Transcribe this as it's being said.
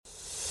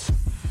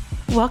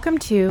Welcome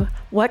to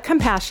What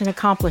Compassion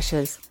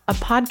Accomplishes, a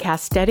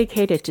podcast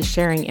dedicated to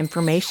sharing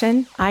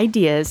information,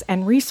 ideas,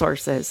 and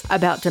resources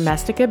about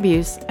domestic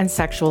abuse and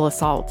sexual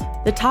assault.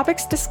 The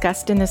topics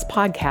discussed in this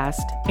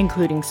podcast,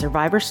 including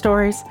survivor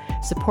stories,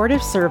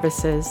 supportive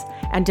services,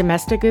 and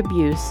domestic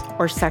abuse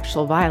or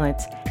sexual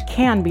violence,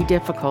 can be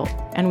difficult,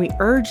 and we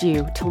urge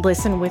you to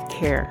listen with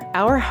care.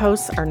 Our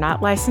hosts are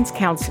not licensed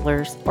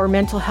counselors or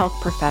mental health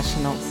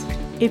professionals.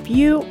 If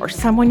you or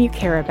someone you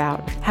care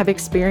about have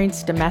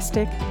experienced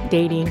domestic,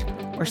 dating,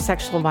 or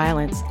sexual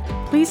violence,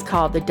 please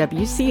call the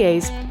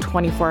WCA's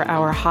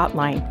 24-hour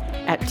hotline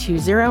at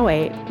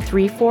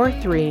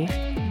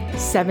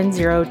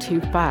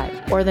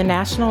 208-343-7025 or the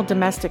National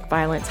Domestic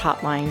Violence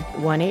Hotline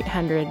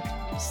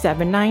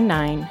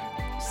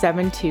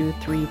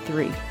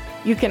 1-800-799-7233.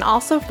 You can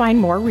also find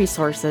more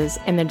resources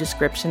in the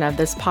description of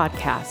this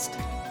podcast.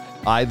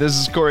 Hi, this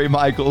is Corey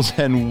Michaels,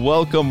 and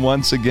welcome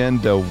once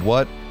again to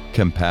What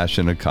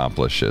Compassion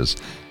Accomplishes.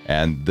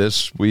 And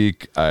this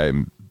week,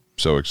 I'm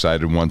so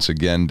excited once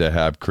again to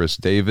have Chris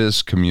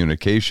Davis,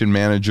 Communication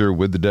Manager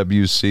with the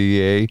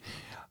WCA,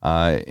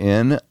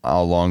 in,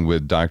 along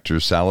with Dr.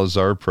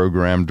 Salazar,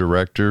 Program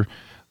Director.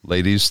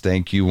 Ladies,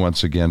 thank you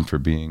once again for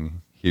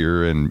being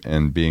here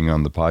and being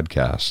on the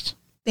podcast.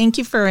 Thank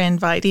you for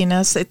inviting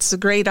us. It's a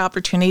great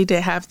opportunity to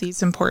have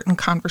these important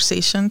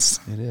conversations.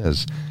 It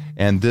is.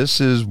 And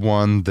this is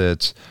one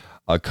that's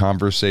a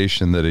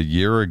conversation that a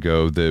year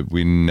ago that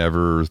we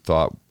never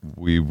thought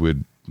we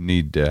would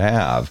need to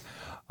have.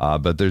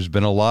 But there's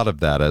been a lot of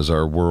that as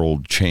our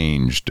world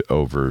changed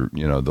over,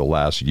 the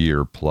last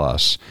year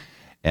plus.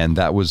 And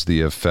that was the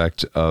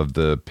effect of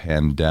the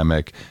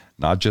pandemic,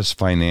 not just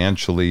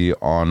financially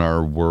on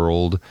our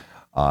world,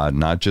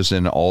 not just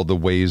in all the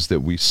ways that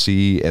we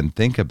see and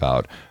think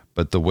about,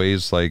 but the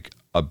ways like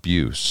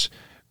abuse,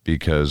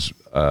 because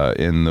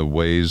in the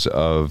ways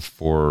of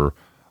for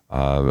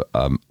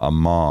a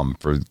mom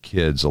for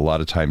kids, a lot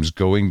of times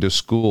going to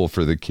school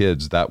for the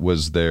kids, that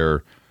was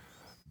their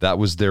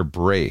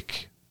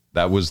break.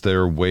 That was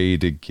their way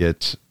to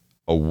get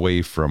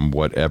away from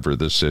whatever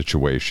the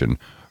situation.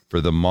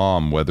 For the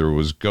mom, whether it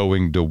was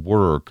going to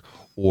work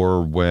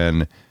or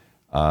when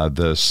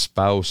the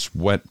spouse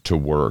went to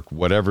work,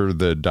 whatever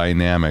the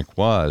dynamic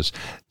was,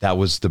 that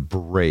was the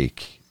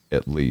break,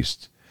 at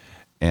least.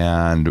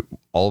 And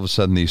all of a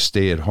sudden, these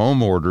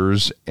stay-at-home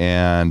orders,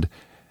 and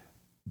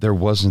there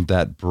wasn't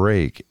that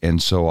break. And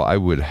so I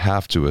would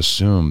have to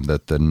assume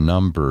that the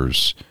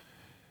numbers,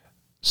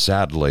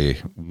 sadly,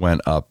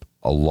 went up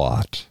a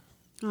lot.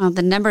 Well,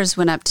 the numbers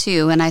went up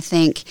too. And I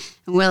think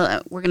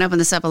we're going to open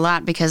this up a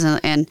lot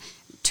and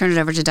turn it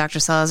over to Dr.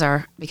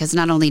 Salazar, because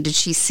not only did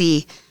she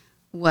see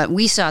what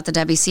we saw at the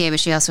WCA,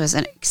 but she also has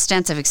an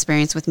extensive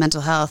experience with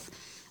mental health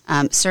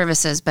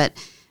services. But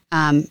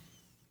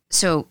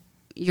so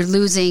you're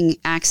losing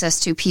access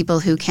to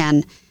people who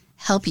can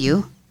help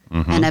you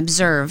and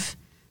observe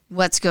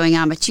what's going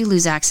on, but you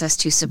lose access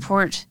to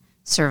support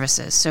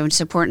services, so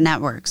support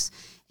networks,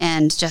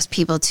 and just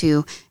people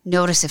to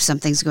notice if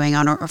something's going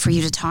on or for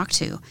you to talk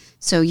to.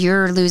 So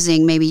you're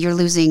losing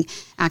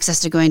access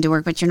to going to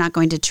work, but you're not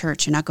going to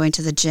church, you're not going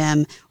to the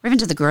gym, or even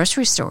to the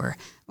grocery store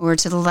or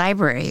to the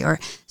library. Or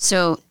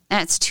so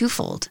that's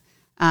twofold.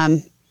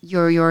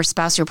 Your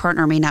spouse, your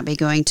partner may not be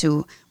going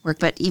to work,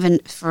 but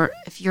even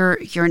if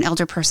you're an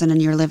elder person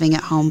and you're living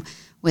at home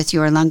with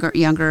your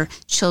younger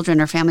children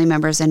or family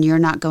members, and you're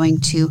not going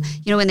to,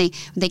 when they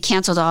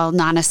canceled all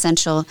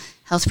non-essential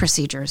health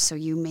procedures, so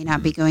you may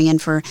not be going in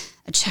for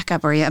a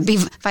checkup or a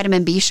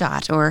vitamin B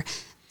shot or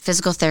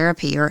physical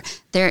therapy, or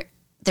there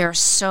are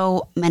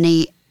so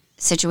many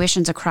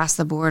situations across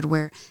the board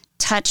where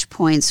touch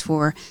points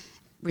for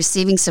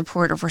receiving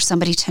support or for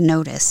somebody to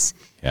notice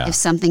if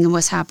something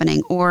was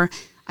happening, or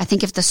I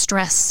think if the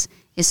stress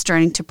is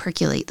starting to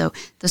percolate, though,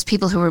 those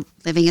people who are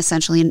living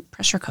essentially in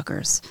pressure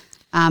cookers.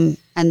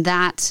 And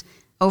that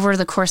over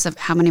the course of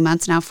how many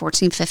months now,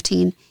 14,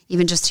 15,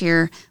 even just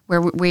here where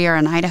we are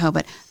in Idaho,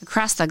 but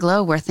across the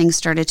globe where things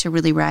started to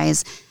really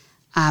rise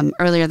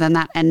earlier than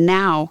that. And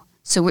now,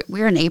 so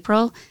we're in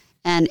April,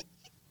 and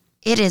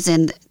it is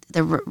in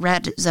the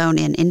red zone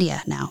in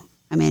India now.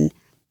 I mean,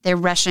 they're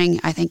rushing,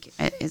 I think,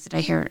 isn't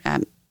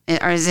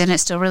it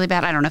still really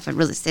bad? I don't know if it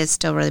really is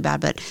still really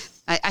bad, but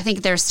I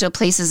think there are still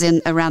places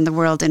around the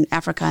world in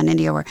Africa and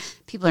India where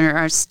people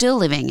are still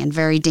living in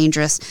very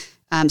dangerous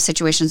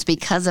situations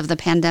because of the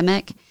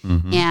pandemic.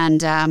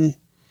 And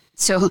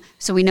so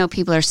we know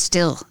people are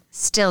still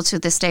to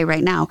this day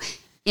right now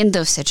in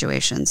those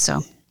situations.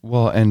 So,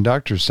 well, and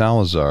Dr.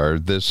 Salazar,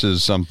 this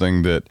is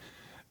something that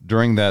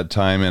during that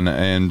time,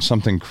 and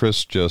something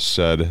Chris just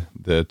said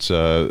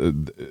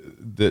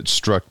that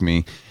struck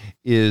me,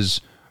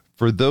 is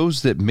for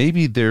those that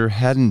maybe there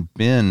hadn't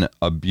been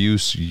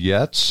abuse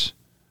yet,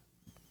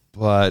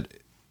 but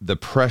the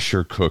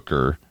pressure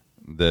cooker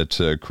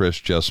that Chris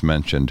just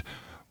mentioned,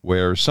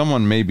 where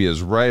someone maybe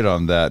is right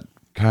on that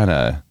kind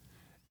of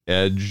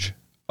edge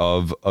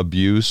of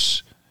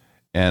abuse.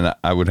 And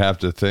I would have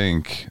to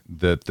think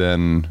that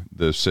then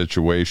the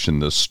situation,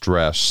 the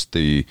stress,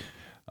 the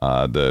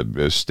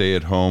the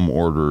stay-at-home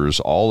orders,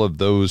 all of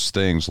those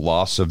things,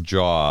 loss of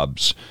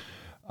jobs,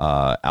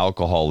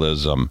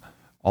 alcoholism,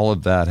 all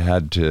of that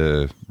had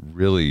to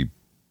really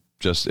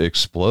just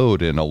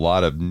explode in a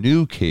lot of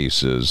new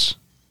cases.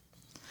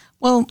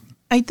 Well,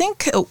 I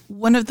think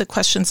one of the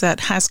questions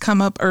that has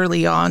come up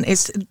early on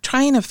is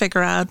trying to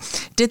figure out,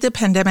 did the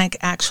pandemic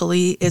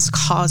actually is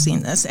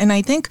causing this? And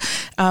I think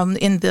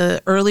in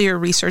the earlier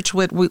research,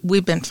 what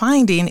we've been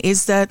finding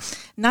is that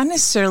not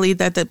necessarily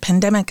that the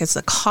pandemic is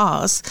the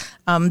cause,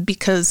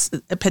 because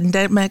a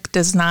pandemic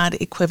does not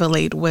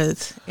equivalate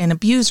with an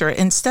abuser.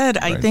 Instead,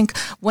 right. I think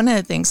one of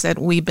the things that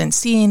we've been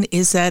seeing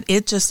is that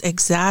it just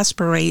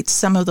exacerbates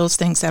some of those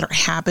things that are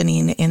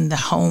happening in the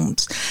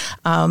homes.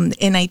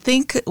 And I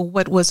think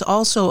what was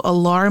also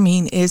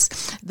alarming is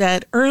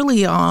that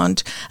early on,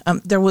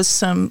 there was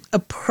some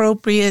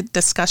appropriate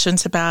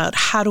discussions about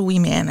how do we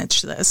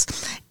manage this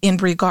in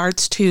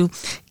regards to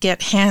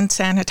get hand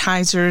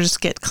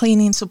sanitizers, get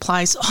cleaning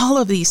supplies, all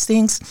of these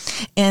things.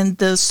 And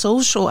the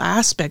social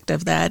aspect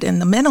of that and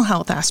the mental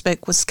health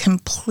aspect was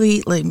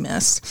completely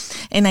missed.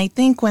 And I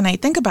think when I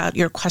think about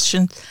your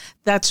question,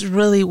 that's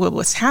really what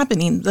was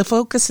happening. The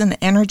focus and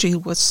energy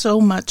was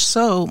so much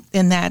so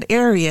in that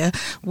area,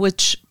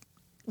 which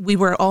we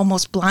were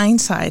almost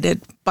blindsided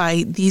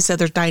by these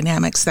other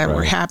dynamics that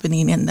were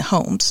happening in the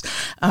homes.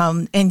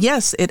 And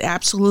yes, it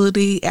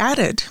absolutely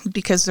added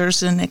because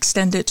there's an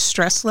extended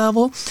stress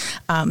level.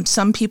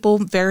 Some people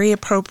very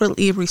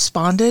appropriately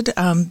responded,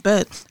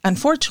 but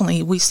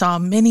unfortunately, we saw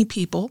many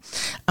people,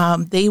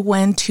 they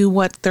went to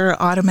what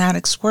their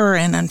automatics were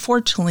and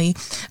unfortunately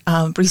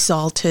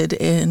resulted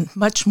in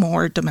much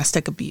more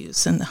domestic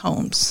abuse in the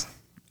homes.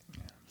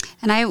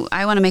 And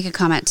I want to make a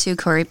comment too,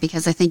 Corey,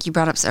 because I think you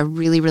brought up a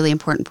really, really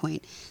important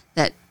point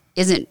that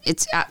I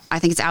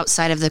think it's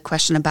outside of the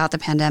question about the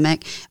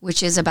pandemic,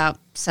 which is about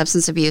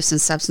substance abuse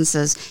and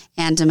substances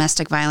and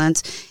domestic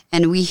violence.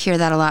 And we hear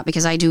that a lot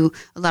because I do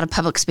a lot of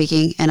public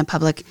speaking and a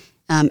public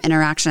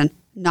interaction,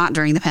 not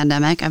during the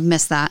pandemic. I've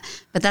missed that.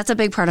 But that's a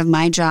big part of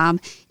my job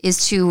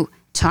is to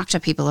talk to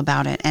people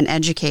about it and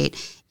educate.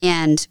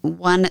 And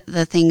one of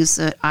the things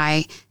that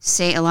I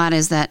say a lot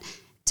is that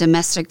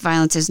domestic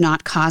violence is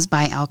not caused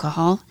by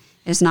alcohol.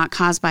 It is not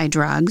caused by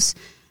drugs.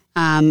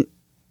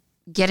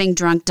 Getting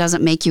drunk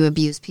doesn't make you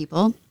abuse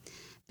people.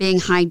 Being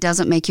high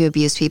doesn't make you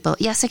abuse people.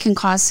 Yes, it can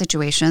cause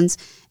situations.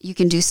 You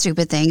can do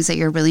stupid things that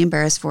you're really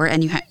embarrassed for,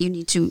 and you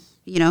need to,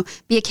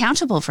 be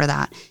accountable for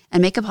that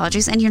and make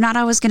apologies. And you're not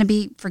always going to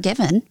be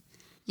forgiven.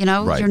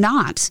 You're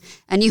not.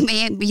 And you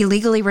may be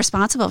legally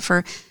responsible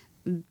for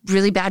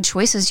really bad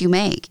choices you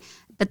make,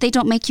 but they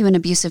don't make you an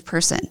abusive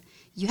person.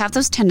 You have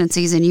those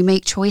tendencies and you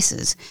make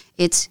choices.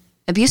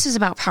 Abuse is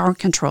about power and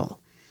control.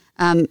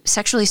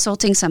 Sexually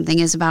assaulting something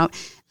is about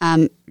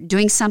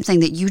doing something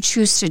that you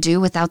choose to do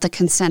without the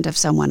consent of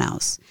someone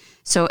else.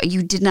 So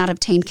you did not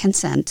obtain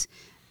consent.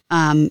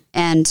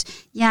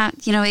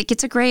 It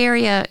gets a gray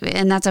area,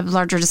 and that's a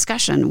larger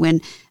discussion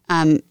when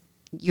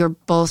you're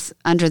both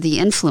under the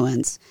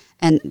influence.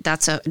 And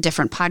that's a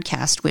different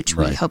podcast, which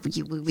we hope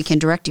we can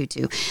direct you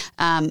to.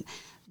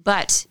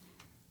 But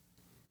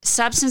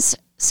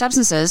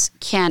substances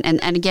can,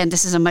 and again,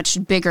 this is a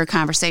much bigger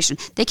conversation,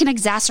 they can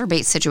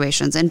exacerbate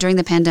situations. And during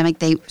the pandemic,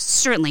 they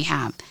certainly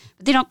have.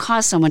 But they don't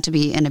cause someone to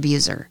be an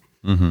abuser.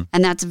 Mm-hmm.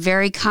 And that's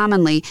very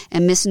commonly a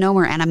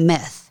misnomer and a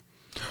myth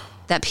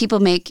that people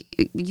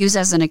use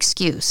as an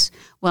excuse.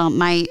 Well,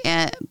 my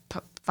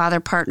father,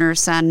 partner,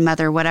 son,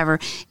 mother, whatever,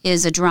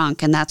 is a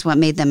drunk, and that's what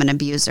made them an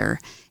abuser.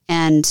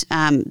 And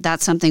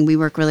that's something we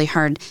work really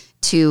hard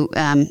to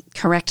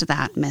correct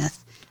that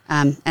myth.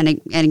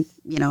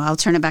 I'll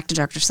turn it back to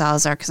Dr.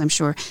 Salazar because I'm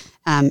sure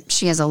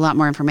she has a lot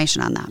more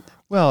information on that.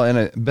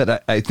 Well,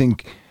 but I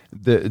think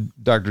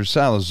that Dr.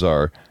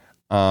 Salazar,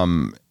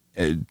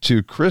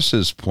 to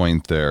Chris's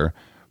point there,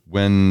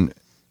 when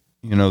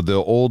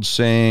the old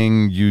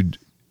saying,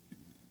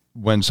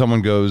 when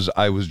someone goes,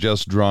 "I was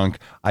just drunk,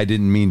 I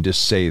didn't mean to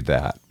say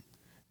that,"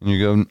 and you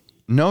go,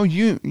 "No,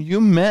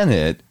 you meant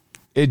it.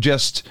 It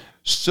just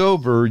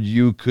sober,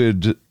 you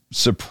could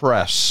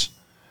suppress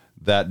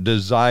that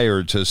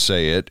desire to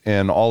say it,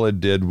 and all it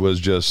did was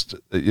just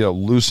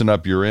loosen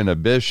up your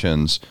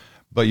inhibitions,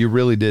 but you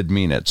really did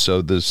mean it."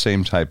 So the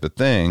same type of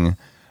thing,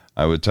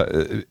 I would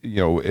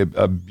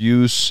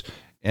abuse,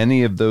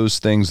 any of those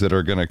things that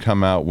are going to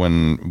come out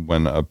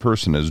when a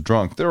person is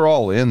drunk, they're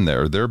all in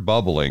there, they're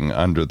bubbling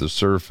under the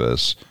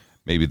surface.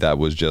 Maybe that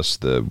was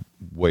just the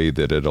way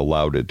that it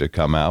allowed it to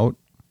come out.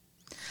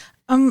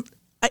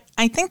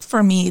 I think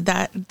for me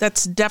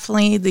that's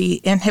definitely the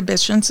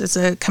inhibitions is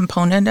a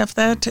component of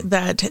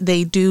that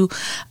they do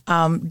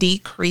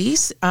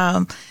decrease.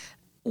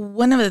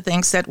 One of the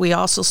things that we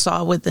also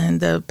saw within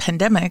the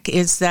pandemic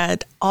is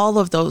that all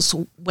of those,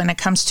 when it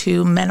comes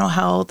to mental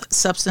health,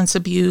 substance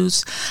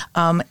abuse,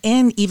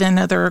 and even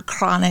other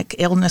chronic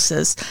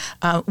illnesses,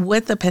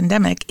 with the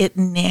pandemic, it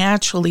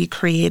naturally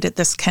created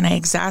this kind of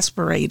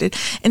exacerbated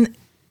and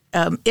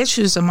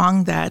issues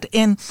among that.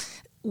 And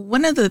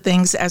one of the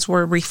things as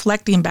we're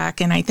reflecting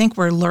back, and I think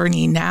we're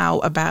learning now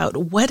about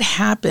what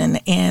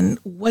happened and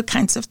what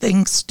kinds of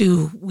things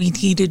do we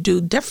need to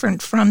do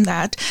different from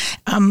that,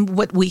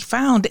 what we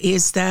found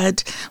is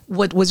that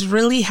what was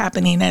really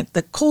happening at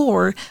the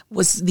core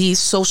was these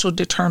social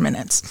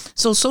determinants.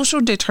 So social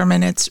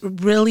determinants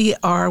really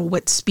are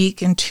what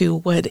speak into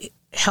what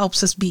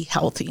helps us be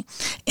healthy.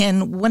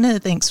 And one of the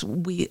things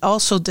we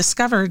also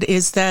discovered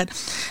is that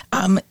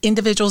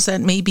individuals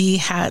that maybe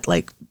had,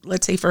 like,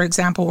 let's say, for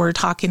example, we're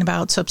talking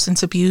about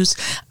substance abuse,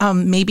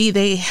 maybe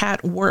they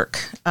had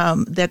work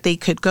that they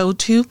could go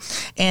to.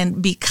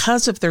 And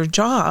because of their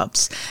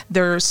jobs,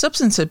 their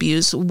substance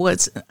abuse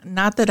was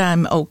not that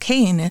I'm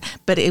okaying it,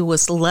 but it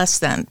was less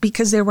than,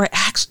 because they were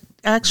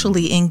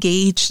actually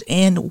engaged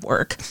in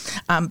work.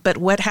 But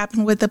what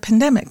happened with the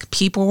pandemic?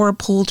 People were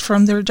pulled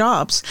from their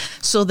jobs.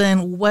 So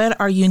then what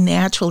are you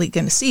naturally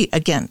going to see?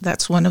 Again,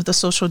 that's one of the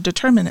social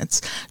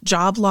determinants.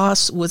 Job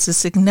loss was a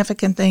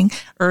significant thing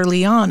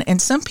early on,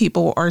 and some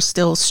people are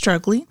still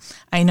struggling.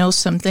 I know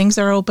some things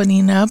are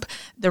opening up.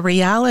 The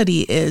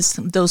reality is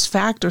those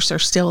factors are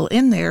still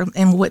in there.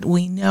 And what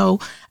we know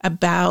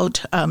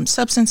about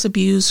substance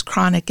abuse,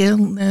 chronic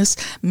illness,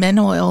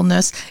 mental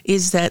illness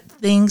is that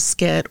things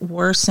get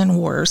worse and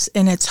worse,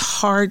 and it's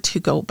hard to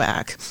go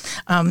back.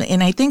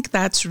 And I think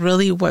that's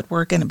really what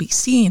we're going to be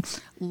seeing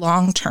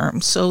long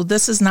term. So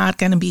this is not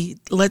going to be,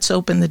 let's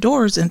open the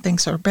doors and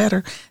things are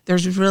better.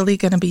 There's really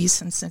going to be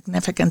some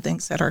significant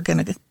things that are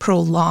going to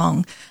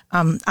prolong.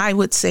 I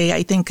would say,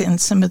 I think in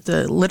some of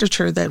the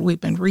literature that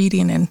we've been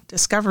reading and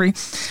discovering,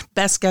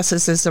 best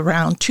guesses is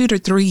around 2 to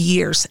 3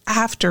 years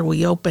after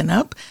we open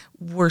up,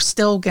 we're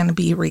still going to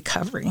be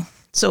recovering.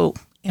 So,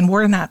 and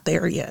we're not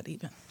there yet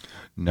even.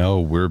 No,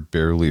 we're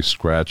barely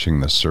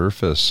scratching the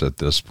surface at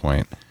this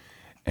point.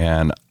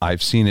 And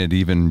I've seen it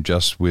even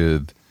just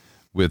with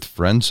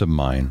friends of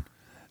mine,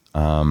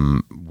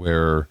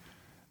 where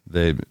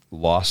they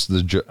lost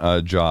the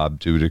job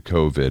due to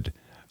COVID,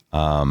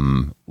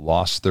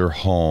 lost their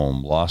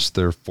home, lost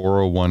their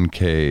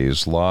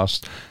 401ks,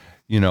 lost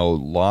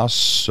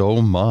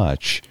so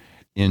much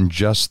in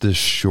just this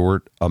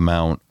short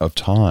amount of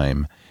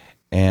time.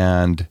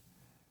 And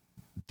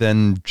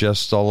then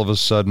just all of a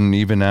sudden,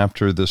 even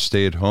after the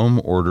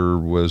stay-at-home order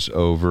was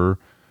over,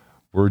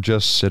 we're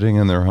just sitting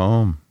in their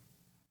home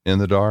in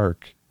the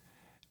dark.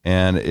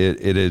 And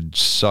it had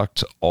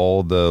sucked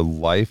all the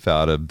life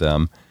out of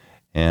them.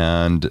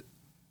 And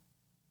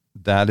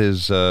that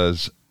is,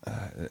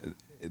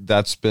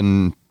 that's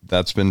been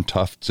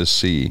tough to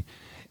see.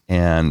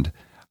 And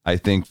I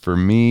think for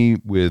me,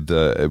 with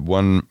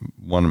one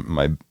of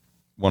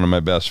my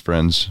best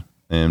friends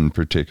in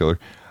particular,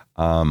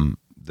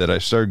 that I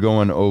started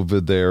going over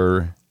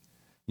there,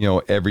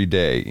 every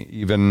day,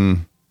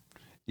 even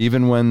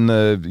when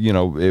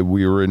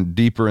we were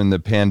deeper in the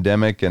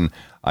pandemic, and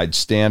I'd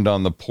stand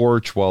on the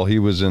porch while he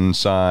was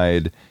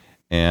inside,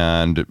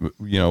 and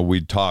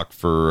we'd talk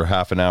for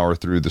half an hour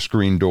through the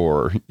screen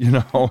door,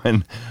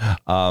 and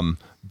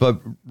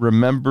but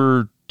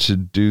remember to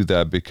do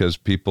that, because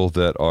people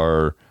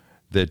that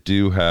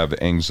do have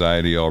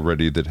anxiety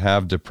already, that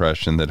have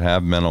depression, that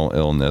have mental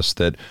illness,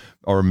 that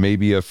or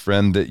maybe a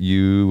friend that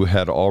you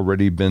had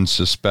already been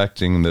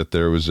suspecting that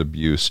there was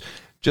abuse,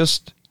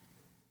 just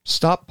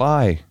stop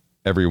by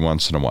every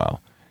once in a while,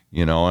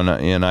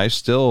 and I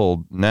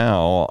still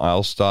now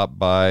I'll stop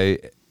by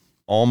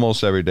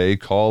almost every day,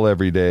 call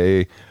every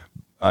day.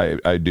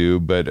 I do,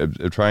 but I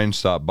try and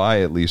stop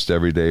by at least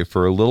every day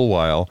for a little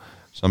while,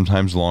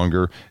 sometimes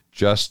longer,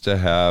 just to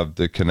have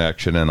the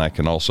connection. And I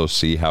can also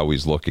see how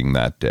he's looking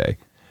that day.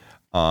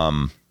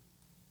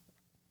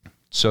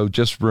 So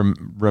just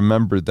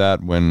remember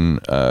that when,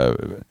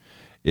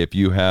 if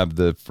you have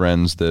the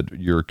friends that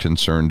you're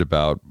concerned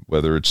about,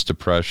 whether it's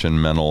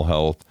depression, mental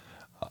health,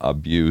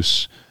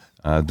 abuse,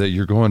 that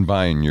you're going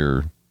by, and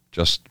you're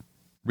just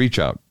reach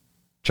out,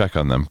 check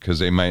on them, because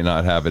they might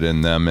not have it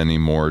in them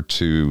anymore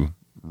to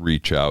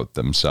reach out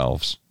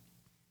themselves.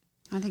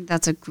 I think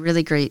that's a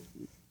really great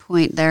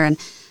point there. And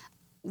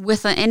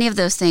with any of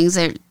those things,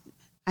 I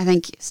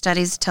think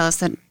studies tell us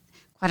that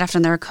quite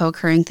often there are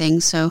co-occurring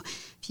things. So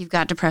if you've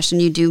got depression,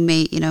 you do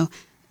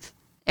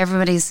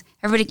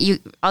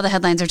all the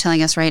headlines are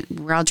telling us, right?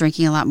 We're all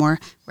drinking a lot more.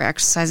 We're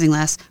exercising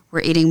less.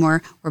 We're eating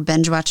more. We're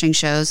binge watching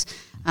shows.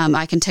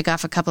 I can tick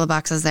off a couple of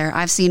boxes there.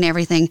 I've seen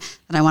everything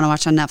that I want to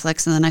watch on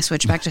Netflix, and then I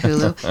switch back to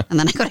Hulu, and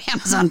then I go to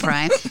Amazon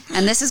Prime.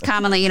 And this is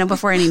commonly,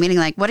 before any meeting,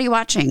 like, what are you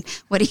watching?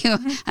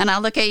 And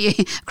I'll look at you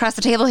across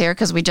the table here,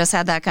 because we just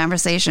had that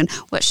conversation.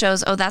 What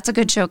shows? Oh, that's a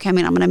good show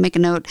coming. I'm going to make a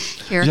note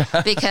here,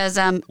 because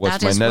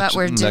that is what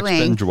we're doing.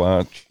 Binge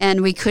watch? And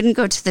we couldn't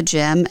go to the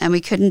gym, and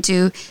we couldn't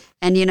do,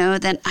 and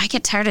then I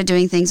get tired of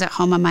doing things at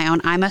home on my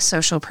own. I'm a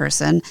social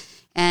person.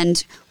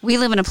 And we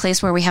live in a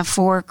place where we have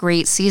 4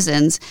 great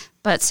seasons,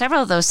 but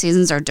several of those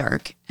seasons are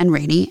dark and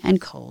rainy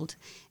and cold.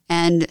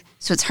 And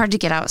so it's hard to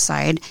get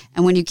outside.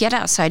 And when you get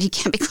outside, you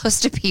can't be close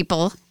to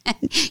people,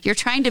 and you're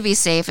trying to be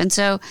safe. And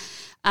so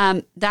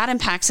that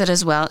impacts it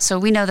as well. So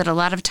we know that a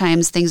lot of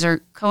times things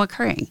are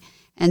co-occurring.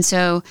 And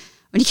so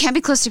when you can't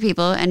be close to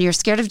people and you're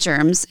scared of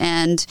germs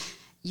and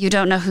you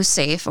don't know who's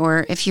safe,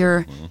 or if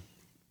you're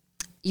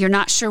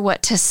not sure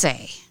what to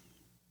say.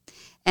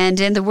 And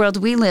in the world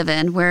we live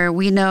in, where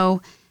we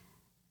know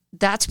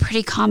that's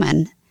pretty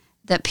common,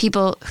 that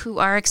people who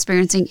are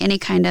experiencing any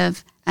kind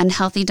of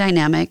unhealthy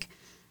dynamic,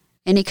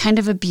 any kind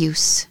of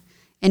abuse,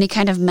 any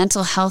kind of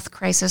mental health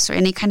crisis, or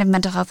any kind of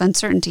mental health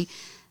uncertainty,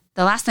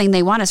 the last thing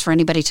they want is for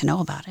anybody to know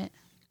about it.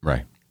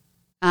 Right.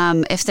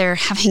 If they're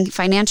having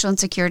financial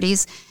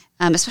insecurities,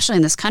 especially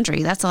in this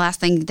country, that's the last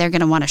thing they're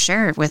going to want to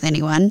share with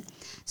anyone.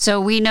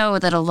 So we know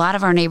that a lot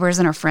of our neighbors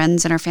and our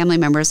friends and our family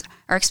members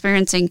are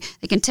experiencing,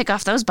 they can tick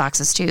off those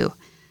boxes too.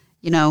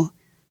 You know,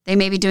 they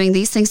may be doing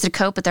these things to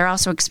cope, but they're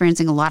also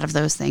experiencing a lot of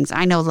those things.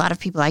 I know a lot of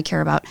people I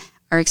care about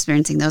are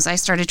experiencing those. I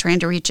started trying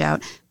to reach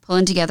out,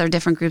 pulling together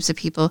different groups of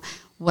people.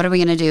 What are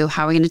we going to do?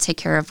 How are we going to take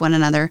care of one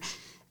another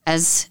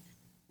as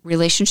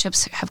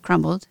relationships have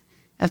crumbled,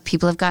 as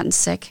people have gotten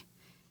sick,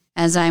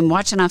 as I'm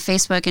watching on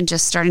Facebook and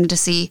just starting to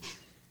see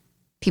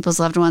people's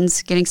loved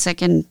ones getting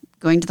sick and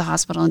going to the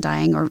hospital and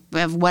dying, or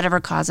of whatever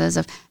causes,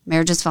 of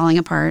marriages falling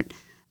apart,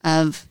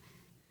 of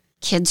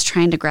kids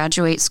trying to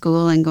graduate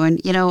school and going,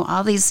 you know,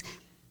 all these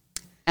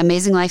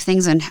amazing life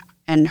things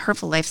and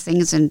hurtful life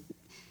things and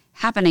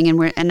happening.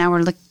 And now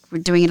we're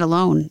doing it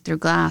alone through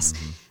glass.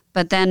 Mm-hmm.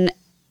 But then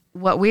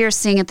what we are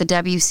seeing at the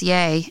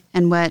WCA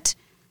and what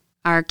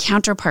our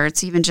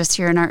counterparts, even just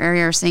here in our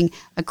area, are seeing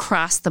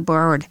across the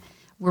board,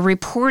 we're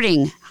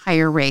reporting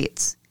higher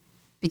rates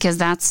because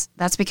that's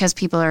because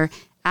people are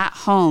at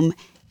home,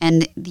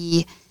 and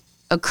the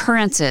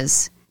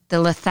occurrences, the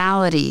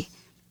lethality,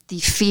 the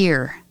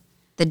fear,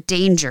 the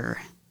danger,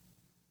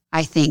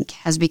 I think,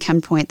 has become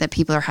a point that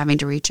people are having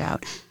to reach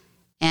out.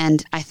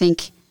 And I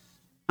think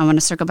I want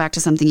to circle back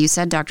to something you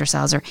said, Dr.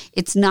 Salzer.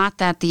 It's not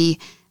that the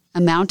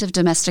amount of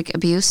domestic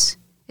abuse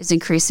is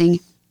increasing.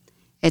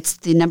 It's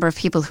the number of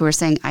people who are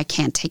saying, I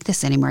can't take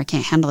this anymore. I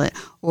can't handle it.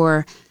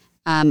 Or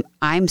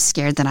I'm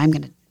scared that I'm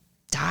going to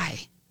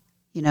die.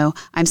 You know,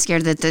 I'm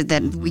scared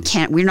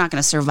that we're not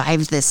going to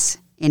survive this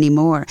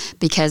anymore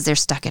because they're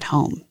stuck at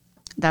home.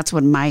 That's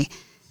what my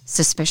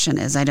suspicion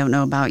is. I don't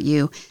know about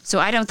you. So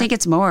I don't think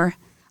it's more.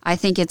 I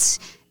think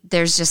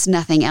there's just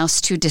nothing else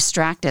to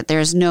distract it.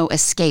 There's no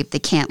escape. They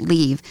can't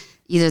leave.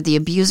 Either the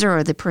abuser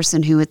or the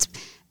person who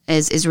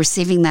is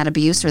receiving that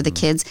abuse, or the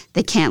kids,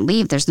 they can't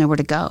leave. There's nowhere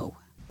to go.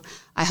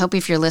 I hope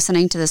if you're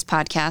listening to this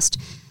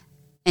podcast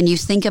and you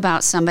think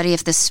about somebody,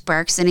 if this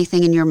sparks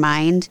anything in your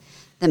mind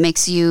that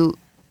makes you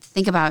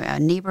think about a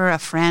neighbor, a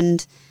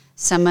friend,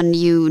 someone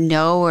you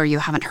know or you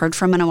haven't heard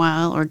from in a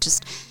while, or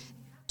just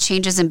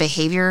changes in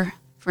behavior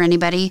for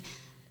anybody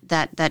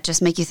that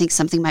just make you think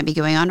something might be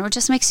going on, or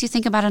just makes you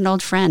think about an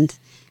old friend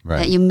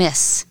that you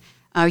miss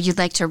or you'd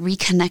like to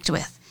reconnect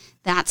with.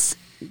 That's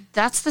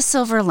the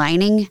silver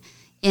lining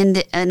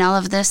in all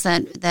of this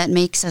that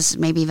makes us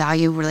maybe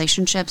value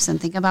relationships and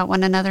think about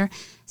one another.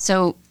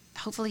 So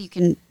hopefully you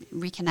can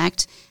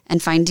reconnect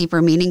and find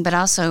deeper meaning. But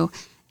also,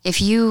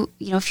 if you're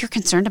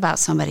concerned about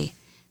somebody,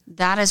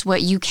 that is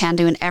what you can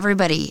do. And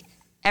everybody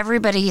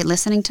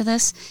listening to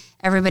this,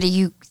 everybody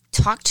you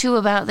talk to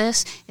about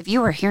this, if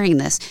you are hearing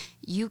this,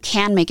 you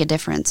can make a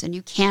difference, and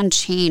you can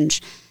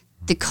change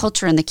the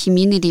culture and the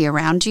community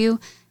around you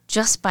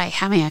just by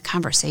having a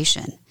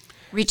conversation,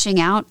 reaching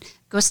out.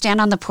 Go stand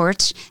on the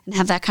porch and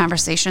have that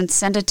conversation.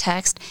 Send a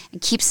text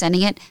and keep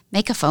sending it.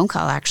 Make a phone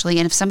call, actually.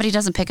 And if somebody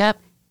doesn't pick up,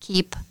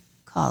 keep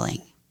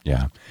calling.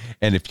 Yeah.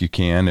 And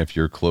if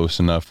you're close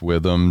enough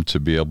with them to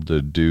be able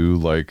to do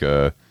like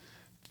a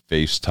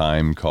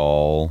FaceTime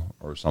call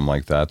or something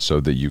like that, so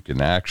that you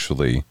can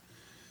actually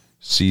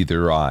see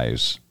their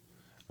eyes.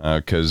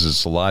 Because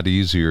it's a lot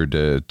easier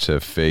to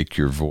fake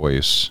your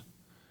voice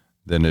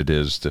than it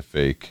is to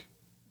fake,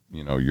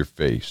 your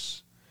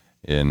face.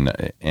 And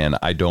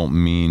I don't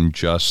mean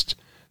just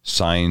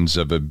signs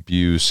of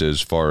abuse as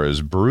far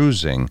as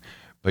bruising,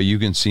 but you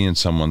can see in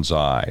someone's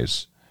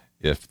eyes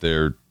if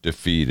they're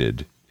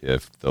defeated,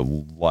 if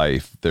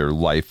their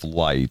life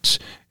light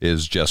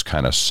is just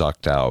kind of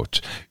sucked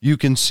out. You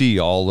can see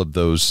all of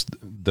those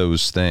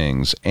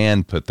things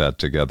and put that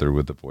together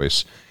with the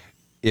voice.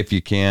 If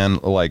you can,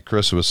 like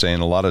Chris was saying,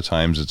 a lot of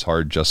times it's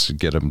hard just to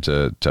get them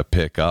to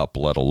pick up,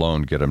 let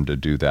alone get them to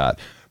do that.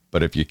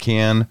 But if you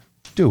can,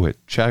 do it.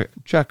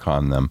 Check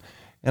on them.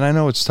 And I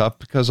know it's tough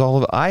because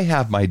I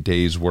have my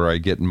days where I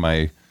get in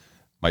my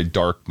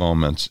dark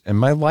moments, and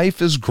my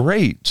life is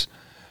great.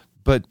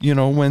 But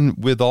when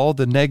with all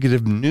the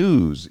negative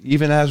news,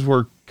 even as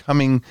we're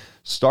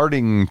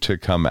starting to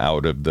come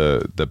out of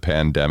the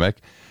pandemic,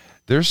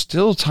 there's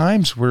still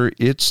times where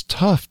it's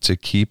tough to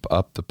keep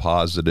up the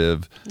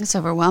positive. It's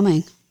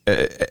overwhelming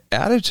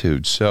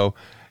attitude. So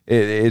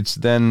it's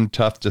then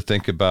tough to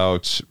think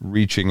about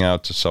reaching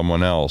out to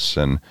someone else.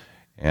 And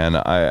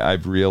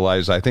I've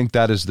realized, I think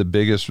that is the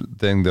biggest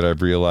thing that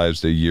I've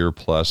realized a year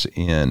plus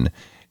in,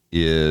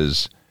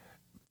 is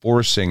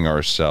forcing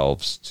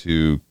ourselves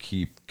to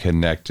keep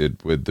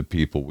connected with the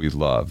people we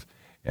love.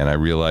 And I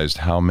realized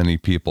how many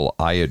people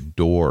I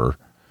adore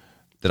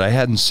that I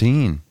hadn't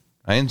seen.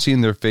 I hadn't seen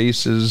their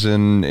faces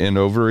in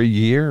over a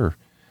year.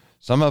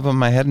 Some of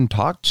them I hadn't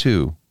talked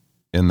to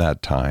in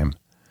that time.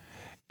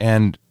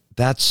 And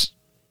that's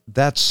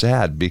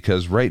sad,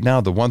 because right now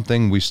the one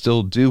thing we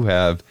still do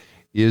have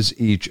is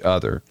each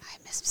other.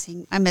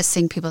 I miss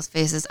seeing people's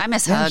faces. I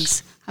miss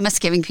hugs. I miss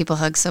giving people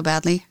hugs so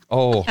badly.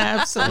 Oh,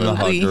 absolutely. I'm a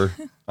hugger.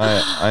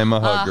 I'm a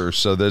hugger,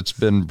 so that's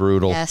been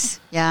brutal. Yes,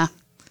 yeah.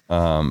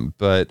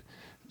 But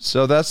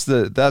so that's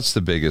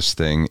the biggest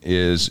thing,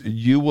 is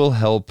you will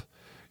help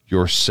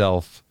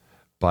yourself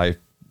by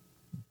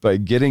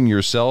getting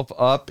yourself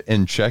up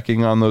and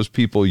checking on those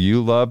people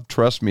you love.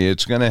 Trust me,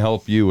 it's going to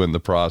help you in the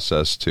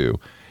process too.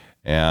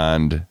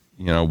 And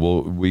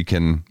we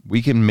can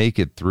make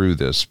it through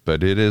this,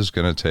 but it is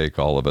going to take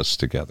all of us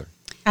together.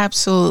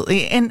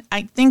 Absolutely. And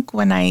I think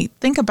when I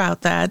think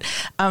about that,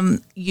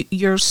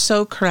 you're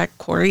so correct,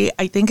 Corey.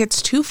 I think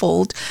it's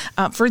twofold.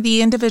 For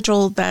the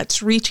individual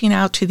that's reaching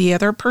out to the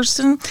other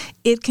person,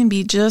 it can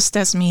be just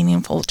as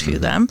meaningful to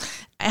them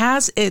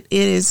as it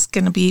is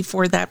going to be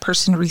for that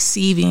person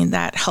receiving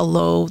that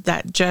hello,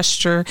 that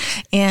gesture.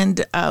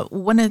 And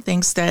one of the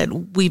things that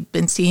we've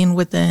been seeing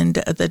within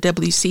the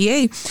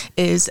WCA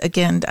is,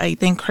 again, I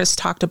think Chris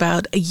talked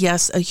about,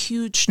 yes, a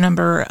huge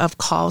number of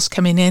calls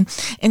coming in.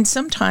 And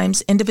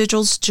sometimes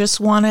individuals just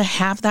want to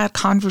have that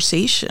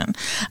conversation.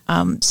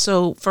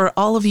 So for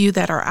all of you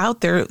that are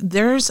out there,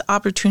 there's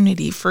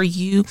opportunity for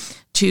you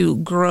to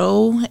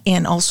grow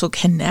and also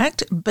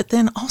connect, but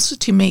then also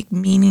to make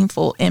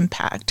meaningful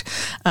impact.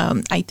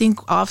 I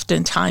think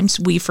oftentimes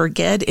we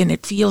forget, and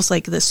it feels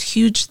like this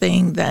huge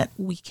thing that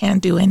we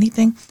can't do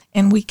anything,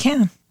 and we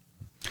can.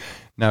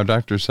 Now,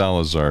 Dr.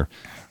 Salazar,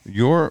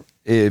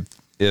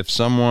 if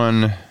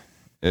someone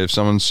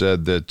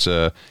said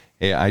that,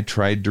 hey, I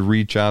tried to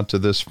reach out to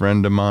this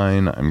friend of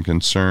mine, I'm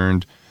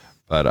concerned,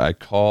 but I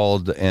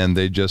called and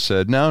they just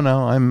said, no,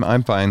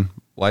 I'm fine,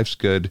 life's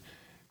good,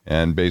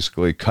 and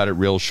basically cut it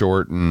real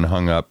short and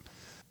hung up,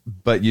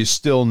 but you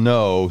still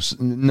know,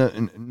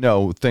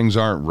 no, things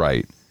aren't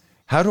right.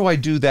 How do I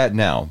do that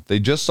now? They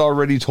just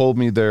already told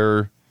me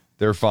they're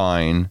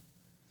fine.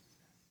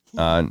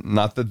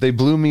 Not that they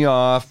blew me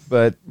off,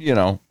 but,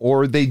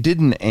 or they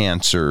didn't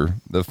answer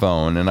the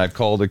phone, and I've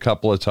called a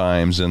couple of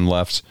times and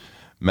left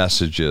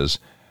messages.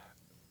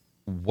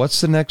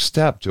 What's the next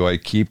step? Do I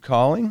keep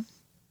calling?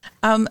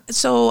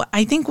 So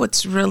I think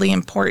what's really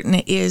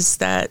important is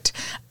that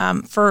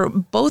for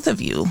both of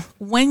you,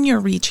 when you're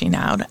reaching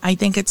out, I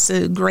think it's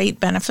a great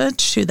benefit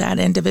to that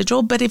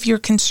individual. But if you're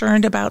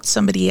concerned about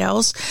somebody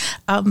else,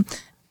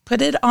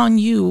 put it on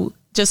you.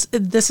 Just,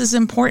 this is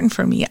important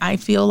for me. I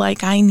feel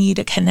like I need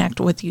to connect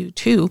with you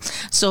too.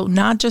 So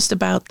not just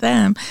about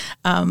them,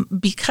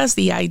 because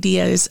the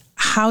idea is,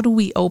 how do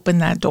we open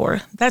that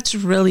door? That's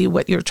really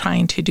what you're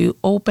trying to do.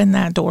 Open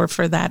that door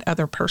for that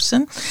other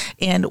person.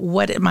 And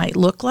what it might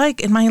look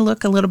like, it might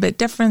look a little bit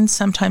different.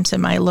 Sometimes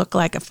it might look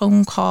like a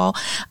phone call.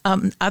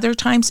 Other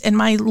times it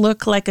might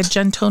look like a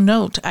gentle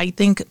note. I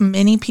think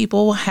many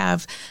people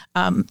have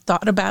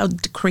thought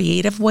about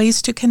creative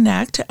ways to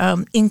connect,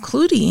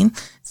 including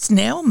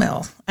snail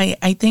mail.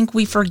 I think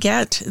we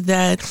forget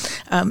that,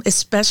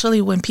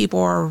 especially when people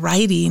are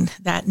writing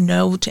that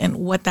note and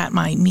what that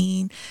might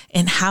mean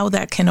and how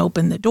that can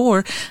open the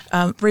door,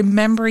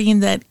 remembering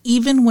that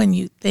even when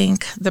you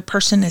think the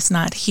person is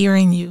not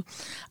hearing you,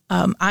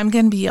 I'm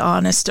going to be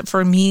honest,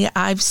 for me,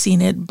 I've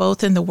seen it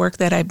both in the work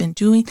that I've been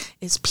doing,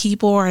 is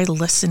people are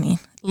listening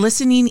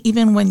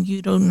even when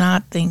you do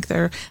not think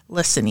they're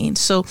listening.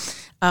 So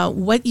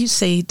what you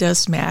say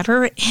does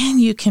matter,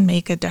 and you can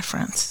make a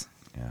difference.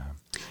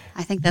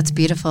 I think that's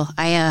beautiful.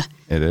 I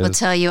will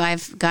tell you,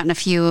 I've gotten a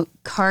few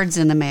cards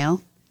in the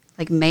mail,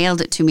 like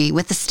mailed it to me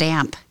with a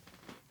stamp.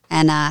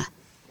 And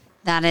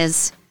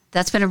that's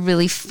been a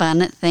really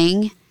fun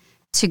thing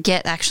to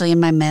get actually in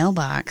my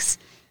mailbox.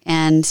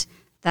 And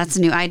that's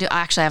new. I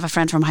have a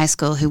friend from high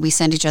school who we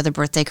send each other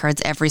birthday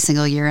cards every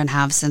single year and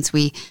have since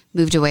we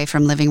moved away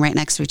from living right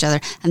next to each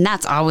other. And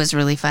that's always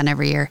really fun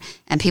every year.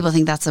 And people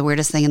think that's the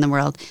weirdest thing in the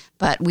world,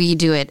 but we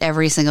do it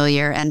every single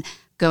year. And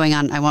going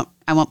on, I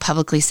won't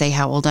publicly say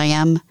how old I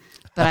am,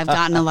 but I've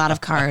gotten a lot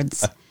of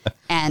cards,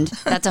 and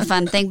that's a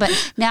fun thing.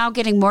 But now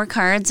getting more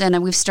cards,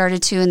 and we've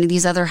started to, and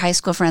these other high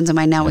school friends of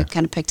mine now, we've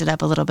kind of picked it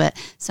up a little bit,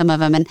 some of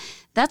them, and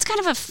that's kind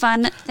of a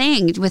fun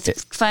thing with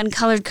fun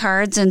colored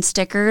cards and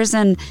stickers.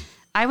 And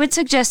I would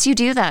suggest you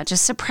do that.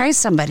 Just surprise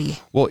somebody.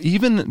 Well,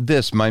 even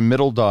this, my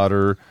middle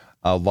daughter,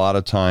 a lot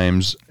of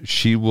times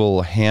she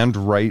will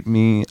handwrite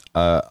me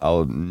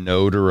a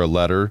note or a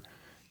letter,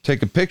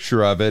 take a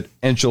picture of it,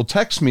 and she'll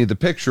text me the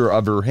picture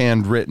of her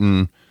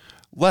handwritten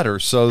letter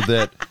so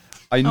that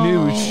I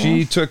knew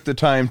she took the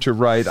time to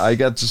write. I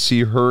got to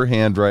see her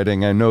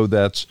handwriting. I know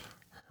that's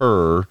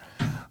her,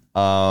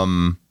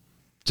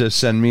 to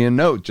send me a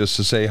note just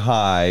to say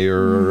hi,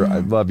 or I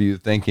love you,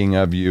 thinking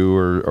of you,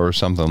 or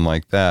something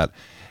like that.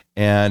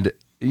 And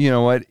you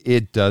know what?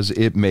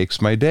 It makes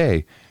my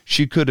day.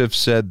 She could have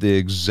said the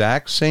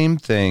exact same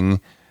thing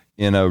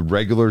in a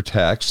regular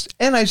text,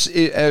 and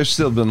I've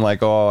still been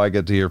like, oh, I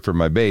get to hear from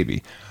my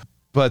baby.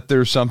 But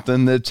there's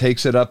something that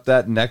takes it up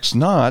that next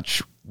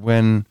notch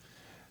when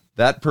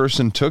that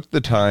person took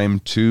the time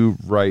to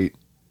write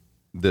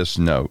this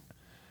note.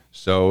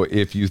 So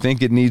if you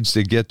think it needs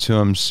to get to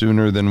them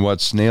sooner than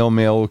what snail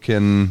mail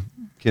can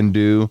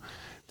do,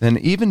 then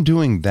even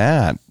doing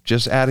that,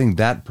 just adding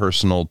that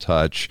personal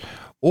touch,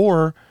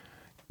 or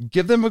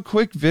give them a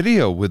quick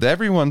video. With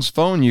everyone's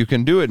phone, you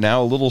can do it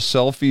now, a little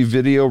selfie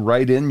video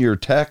right in your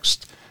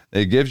text.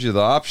 It gives you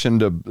the option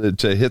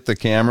to hit the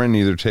camera and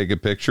either take a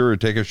picture or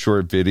take a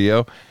short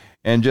video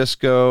and just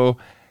go,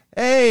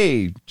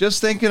 hey,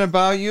 just thinking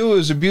about you. It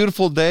was a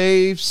beautiful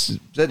day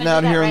sitting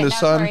out here in the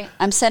sun. Corey.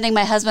 I'm sending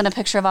my husband a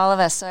picture of all of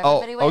us. So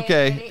everybody wave.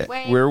 Okay.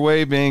 Wave. We're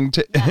waving.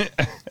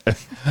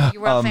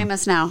 You're world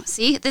famous now.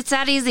 See? It's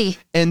that easy.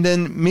 And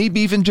then maybe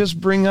even just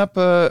bring up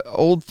a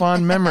old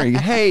fond memory.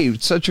 Hey,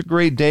 such a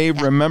great day.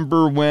 Yeah.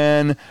 Remember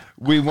when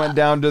we went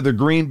down to the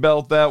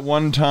Greenbelt that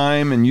one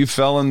time and you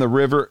fell in the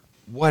river?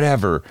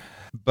 Whatever.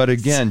 But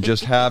again,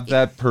 just have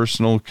that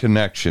personal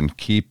connection.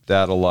 Keep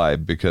that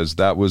alive, because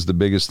that was the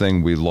biggest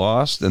thing we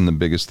lost, and the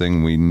biggest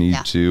thing we need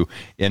to,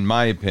 in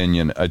my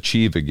opinion,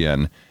 achieve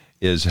again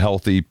is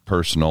healthy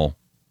personal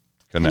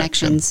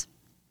connections.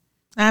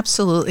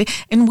 Absolutely.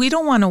 And we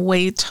don't want to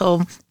wait till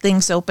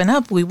things open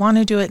up. We want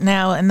to do it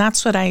now. And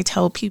that's what I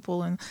tell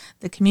people in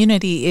the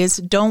community is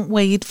don't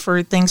wait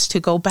for things to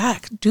go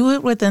back. Do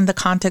it within the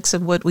context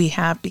of what we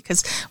have,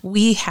 because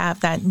we have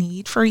that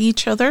need for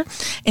each other.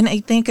 And I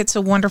think it's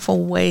a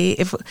wonderful way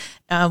if,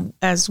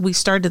 as we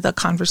started the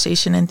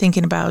conversation and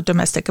thinking about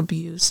domestic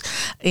abuse,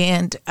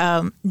 and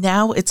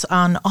now it's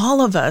on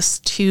all of us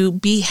to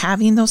be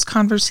having those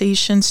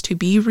conversations, to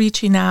be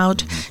reaching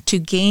out, to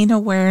gain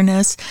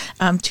awareness,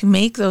 to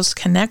make those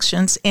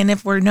connections. And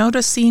if we're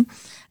noticing,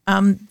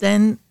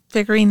 then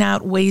figuring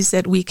out ways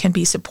that we can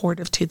be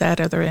supportive to that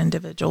other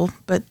individual.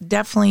 But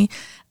definitely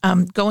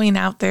going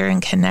out there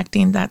and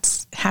connecting,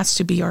 has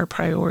to be our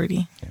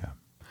priority. Yeah,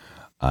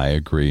 I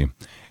agree.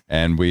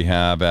 And we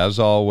have, as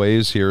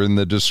always, here in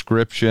the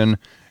description,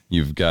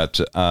 you've got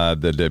the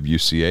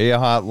WCA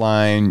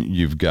hotline,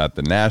 you've got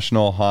the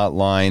national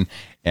hotline,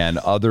 and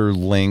other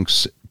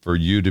links for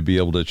you to be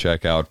able to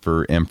check out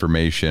for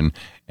information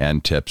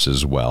and tips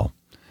as well.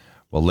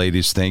 Well,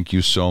 ladies, thank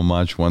you so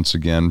much once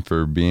again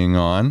for being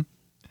on.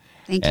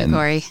 Thank you,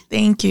 Corey.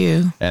 Thank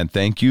you. And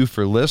thank you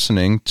for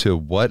listening to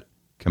What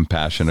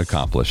Compassion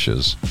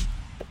Accomplishes.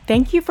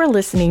 Thank you for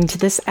listening to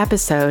this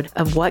episode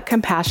of What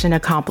Compassion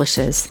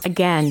Accomplishes.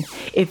 Again,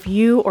 if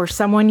you or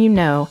someone you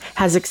know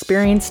has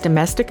experienced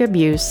domestic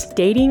abuse,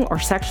 dating, or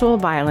sexual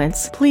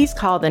violence, please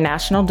call the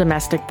National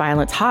Domestic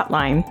Violence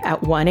Hotline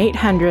at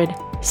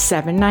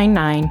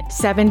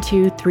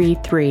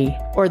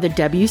 1-800-799-7233 or the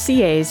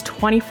WCA's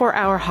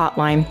 24-hour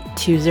hotline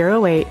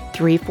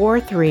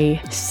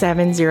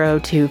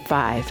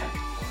 208-343-7025.